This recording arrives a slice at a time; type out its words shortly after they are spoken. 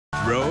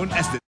Grown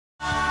as the...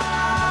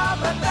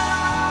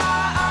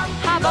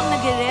 Habang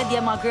nagre-ready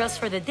ang mga girls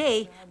for the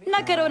day,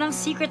 nagkaroon ng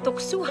secret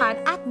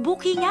tuksuhan at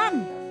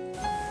bookingan.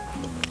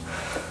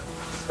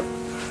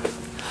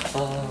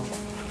 Oh, man.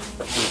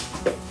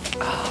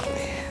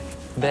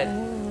 Bet.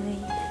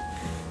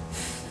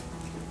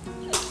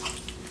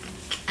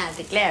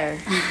 Ate Claire,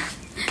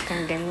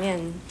 kung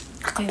ganyan.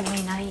 Ako yung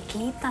may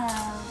nakikita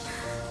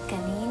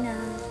kanina.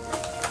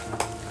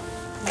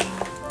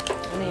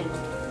 Ano yun?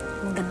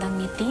 Magandang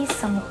ngiti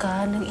sa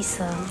mukha ng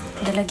isang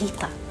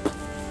dalagita.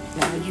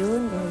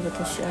 Yun, ano ba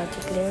ito si Ate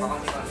Claire?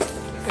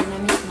 Pero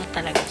na-miss mo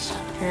talaga siya.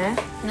 Ha?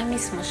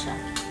 Na-miss mo siya.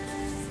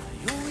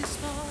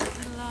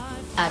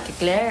 Ate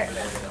Claire.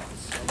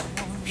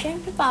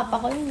 Siyempre, papa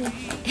ko yun eh.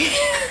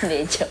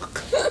 Hindi,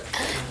 joke.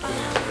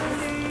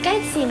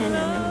 Kahit sino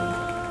naman eh.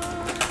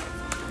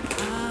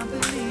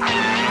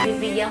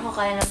 Bibigyan ko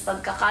kayo ng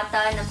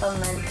pagkakataon na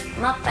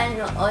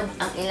mapanood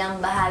ang ilang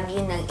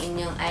bahagi ng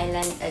inyong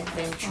island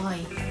adventure.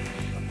 Oy.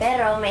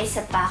 Pero may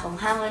isa pa akong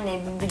hamon na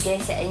ibibigay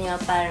sa inyo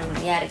para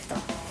mangyari to.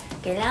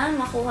 Kailangan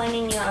makuha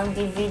ninyo ang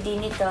DVD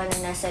nito na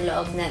nasa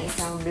loob ng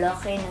isang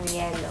bloke ng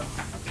yelo.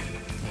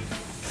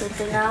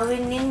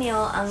 Tutunawin ninyo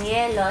ang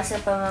yelo sa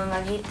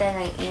pamamagitan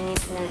ng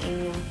init ng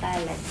inyong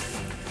palad.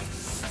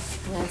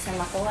 Hanggang sa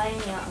makuha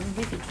ninyo ang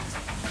DVD.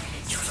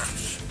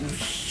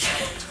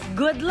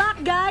 Good luck,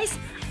 guys!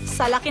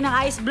 Sa laki ng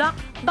ice block,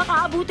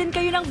 baka abutin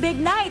kayo ng big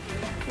night.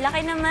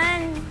 Laki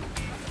naman!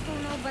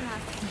 Ano ba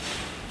natin?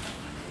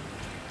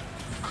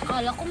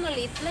 Akala ko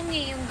maliit lang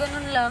eh, yung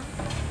ganun lang.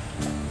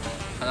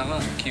 Alam mo,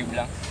 cube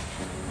lang.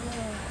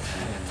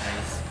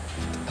 Nice.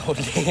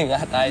 Huli nga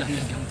tayo.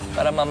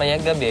 Para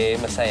mamayang gabi,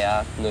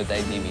 masaya, nood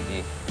tayo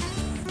DVD.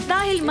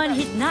 Dahil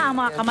manhid na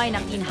ang mga kamay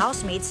ng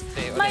in-housemates,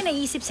 may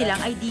naisip silang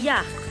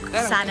idea.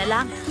 Sana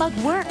lang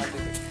mag-work.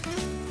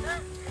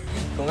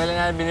 Kung kailan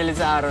nga binili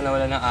sa araw na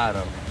wala ng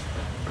araw.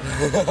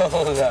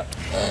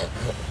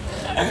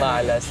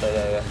 Malas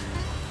talaga.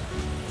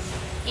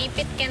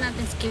 Ipit ka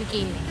natin sa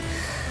kilikili.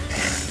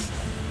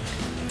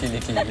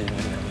 Kilikili na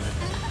naman.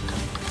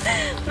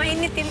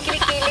 Mainit yung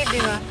kilikili, di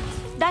ba?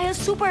 Dahil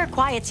super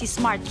quiet si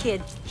Smart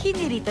Kid,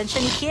 hiniritan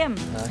siya ni Kim.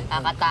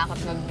 Nakakatakot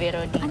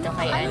magbiro dito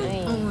kay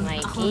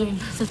Mikey.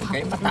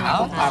 Okay,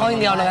 patao. Ako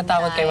hindi ako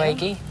nakatakot kay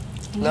Mikey.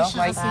 No,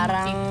 Mikey?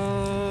 Parang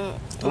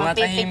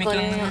tumatahimik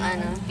lang yung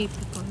ano.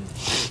 Pipikon.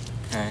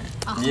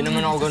 Hindi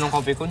naman ako ganun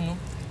kapikon, no?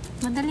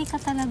 Madali ka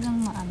talagang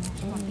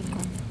mapikon.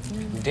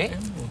 Hindi.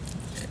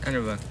 Ano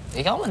ba?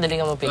 Ikaw, madali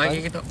ka mapikon.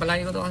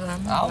 Palagi ko to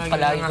kasama. Ako,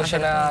 palagi ko siya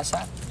nasa.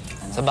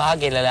 Sa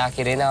bahagi,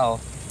 lalaki rin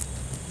ako.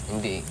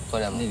 Hindi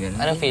ko alam.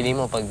 Anong feeling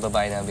mo pag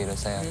babae na biro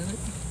sa'yo?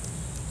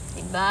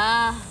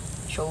 Diba?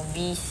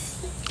 Showbiz.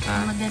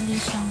 Madali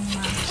siyang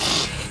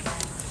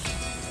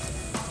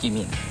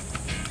Kimi.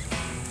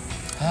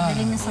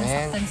 madali na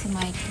sasaktan si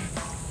Mikey.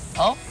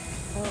 Oh?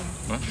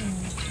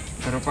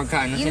 Pero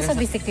pagka ano, Yun sa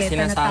bisikleta,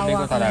 sinasabi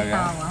ko natawa ka ng talaga.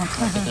 tawa.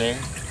 Ate Claire,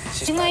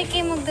 Si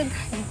Mikey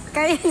magdadaan.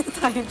 Kaya na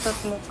tayong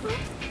tatlo.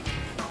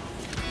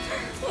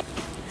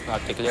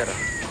 Ate Claire.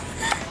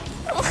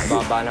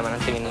 Baba naman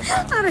ang tingin mo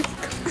sa... Aray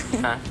ko.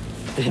 Ha?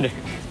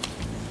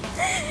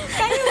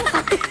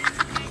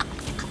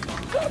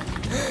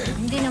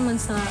 Hindi naman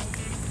sa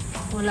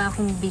wala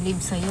akong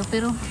believe sa'yo,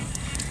 pero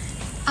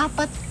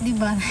apat, di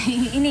ba?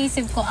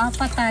 Iniisip ko,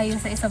 apat tayo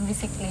sa isang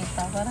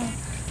bisikleta. Parang,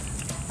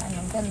 ano,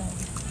 gano'n.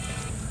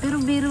 Pero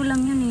biro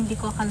lang yun, hindi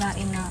ko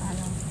akalain na,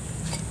 ano,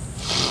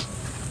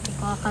 hindi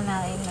ko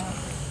akalain na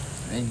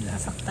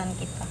nasaktan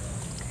kita.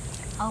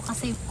 Ako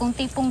kasi, kung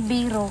tipong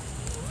biro,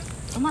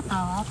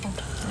 tumatawa ako.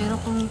 Pero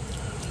kung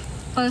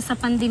pag sa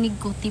pandinig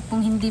ko,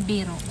 tipong hindi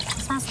biro,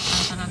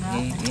 sasaktan talaga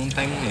ako. Nung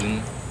time na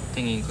yun,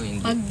 tingin ko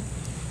hindi. Pag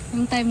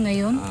yung time na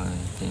yun,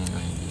 Tingin ko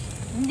hindi.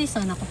 hindi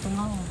sana ako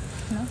tumawa,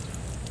 no?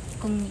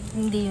 Kung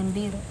hindi yun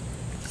biro.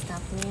 Stop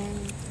mo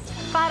yan.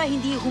 Para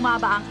hindi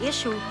humaba ang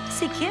issue,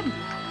 si Kim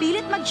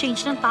pilit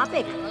mag-change ng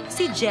topic.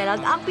 Si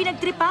Gerald ang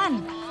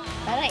pinagtripan.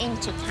 Para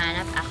inchik,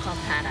 hanap ako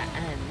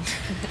paraan.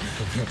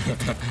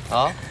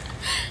 Oh?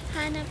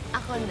 Hanap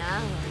ako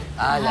ng...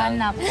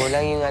 Hanap.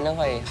 Kulang yung ano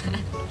ko eh.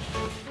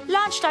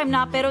 Lunchtime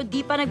na pero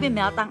di pa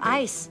nagme-melt ang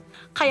ice.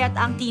 Kaya't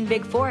ang Teen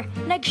Big Four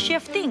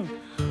nag-shifting.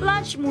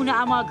 Lunch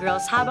muna ang mga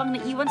girls habang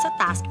naiwan sa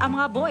task ang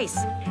mga boys.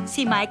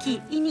 Si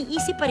Mikey,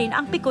 iniisip pa rin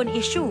ang pikon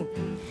issue.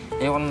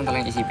 Ayoko naman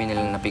talagang isipin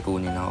nila na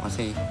pikunin ako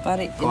kasi...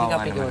 Pare, hindi kawawa ka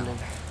naman pikunan.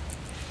 ako.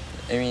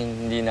 I mean,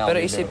 hindi na ako. Pero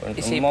isip,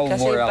 kasi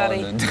pare,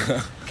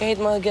 kahit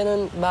mga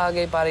ganun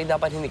bagay, pare,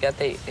 dapat hindi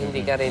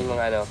ka rin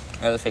mga ano.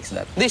 I'll fix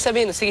that. Hindi,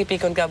 sabihin, sige,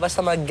 pikon ka, basta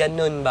mga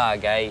ganun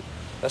bagay.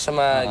 Basta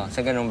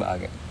Sa ganung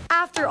bagay.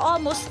 After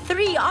almost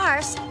 3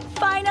 hours,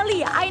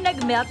 finally ay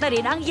nag-melt na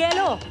rin ang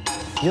yelo.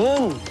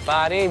 Yun,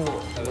 pare,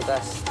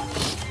 butas.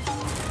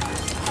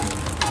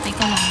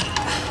 Teka lang.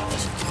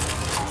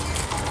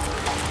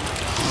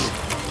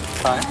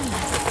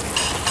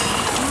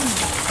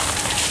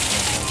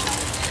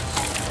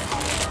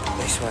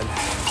 Nice one.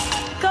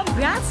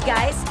 Congrats,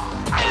 guys!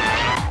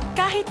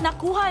 Kahit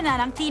nakuha na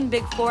ng Teen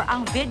Big Four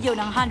ang video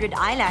ng 100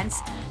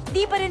 Islands,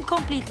 di pa rin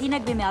completely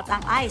nagbe-melt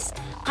ang ice.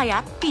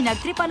 Kaya't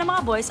pinagtripa ng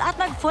mga boys at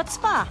nag-foot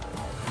spa.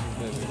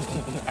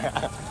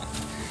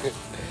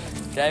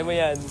 Kaya mo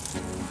yan.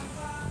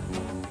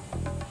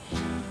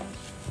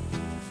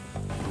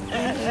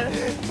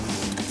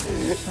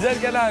 Diyan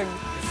ka lang.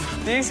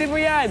 Tiisin mo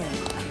yan.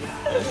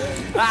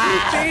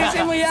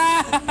 Tiisin mo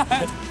yan.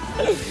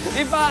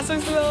 Ipasok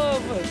sa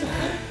loob.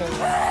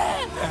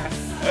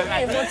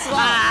 Puts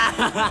pa.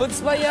 Puts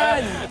pa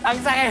yan. Ang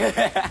sakit.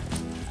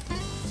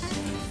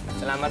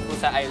 Salamat po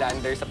sa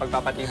Islander sa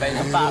pagpapatibay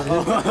ng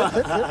pako.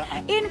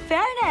 In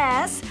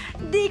fairness,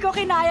 di ko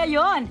kinaya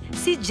yon.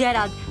 Si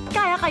Gerald,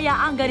 kaya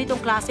ang ganitong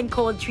klaseng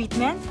cold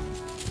treatment?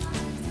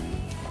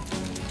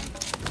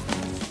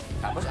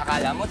 Tapos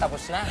akala mo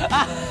tapos na.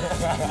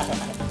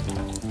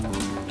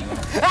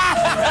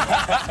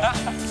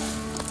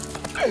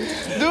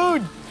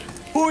 Dude!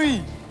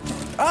 Huy!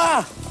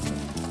 Ah!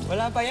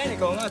 Wala pa yan,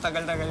 ikaw nga,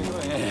 tagal-tagal ko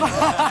eh.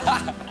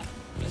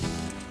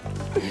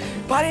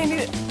 Pare,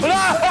 hindi...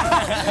 Wala!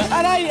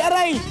 Aray!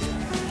 Aray!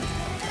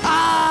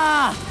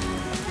 Ah!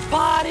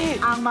 Pare!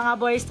 Ang mga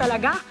boys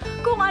talaga,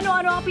 kung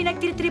ano-ano ang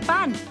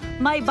pinagtitripan.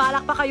 May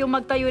balak pa kayong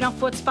magtayo ng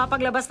foot spa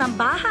paglabas ng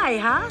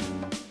bahay, ha?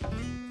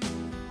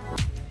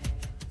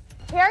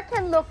 Hair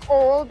can look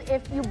old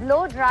if you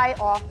blow dry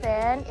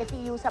often, if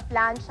you use a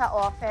plancha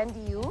often,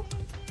 do you?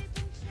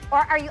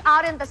 Or are you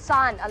out in the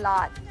sun a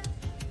lot?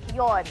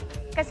 Yon.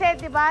 Kasi,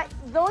 di ba,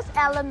 those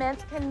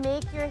elements can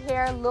make your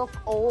hair look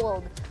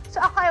old. So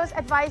ako, I was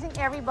advising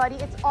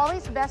everybody, it's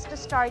always best to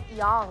start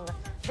young.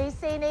 They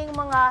say na yung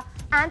mga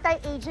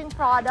anti-aging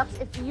products,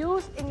 if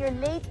used in your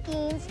late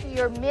teens to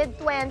your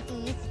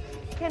mid-20s,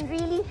 can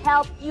really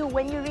help you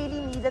when you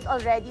really need it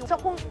already. So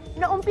kung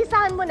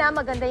naumpisahan mo na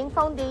maganda yung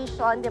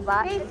foundation, di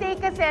ba? They say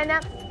kasi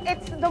na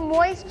it's the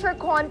moisture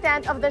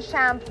content of the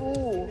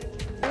shampoo.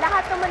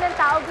 Lahat naman ng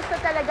tao gusto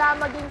talaga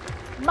maging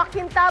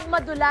makintab,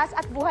 madulas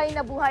at buhay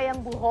na buhay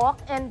ang buhok.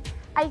 And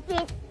I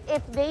think if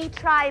they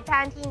try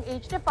Pantene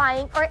Age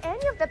Defying or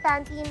any of the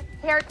Pantene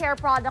hair care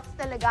products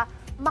talaga,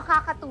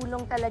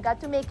 makakatulong talaga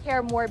to make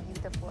hair more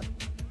beautiful.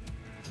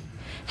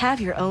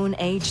 Have your own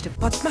age to...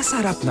 At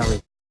masarap na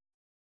rin.